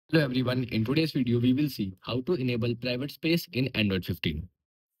Hello everyone, in today's video we will see how to enable private space in Android 15.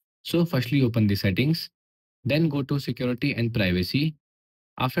 So firstly open the settings, then go to security and privacy.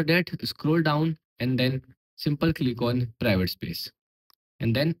 After that scroll down and then simple click on private space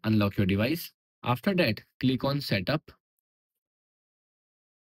and then unlock your device. After that click on setup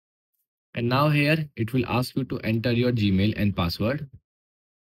and now here it will ask you to enter your Gmail and password.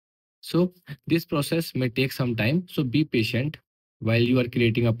 So this process may take some time, so be patient while you are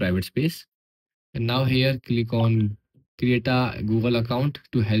creating a private space. And now here click on create a Google account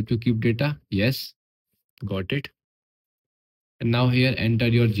to help you keep data. Yes, got it. And now here enter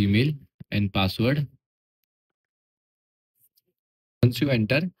your Gmail and password. Once you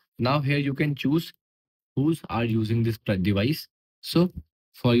enter, now here you can choose who's are using this device. So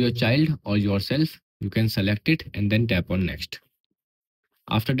for your child or yourself, you can select it and then tap on next.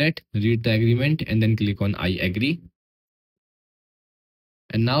 After that, read the agreement and then click on I agree.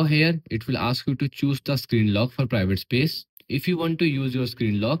 And now here it will ask you to choose the screen lock for private space. If you want to use your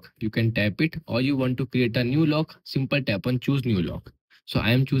screen lock, you can tap it, or you want to create a new lock, simple tap on choose new lock. So I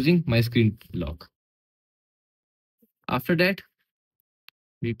am choosing my screen lock. After that,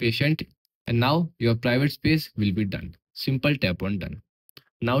 be patient and now your private space will be done. Simple tap on done.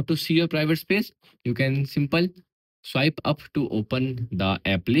 Now to see your private space, you can simple swipe up to open the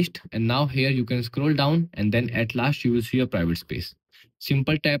app list, and now here you can scroll down and then at last you will see your private space.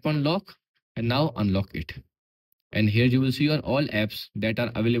 Simple tap on lock and now unlock it. And here you will see your all apps that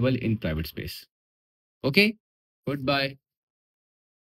are available in private space. Okay, goodbye.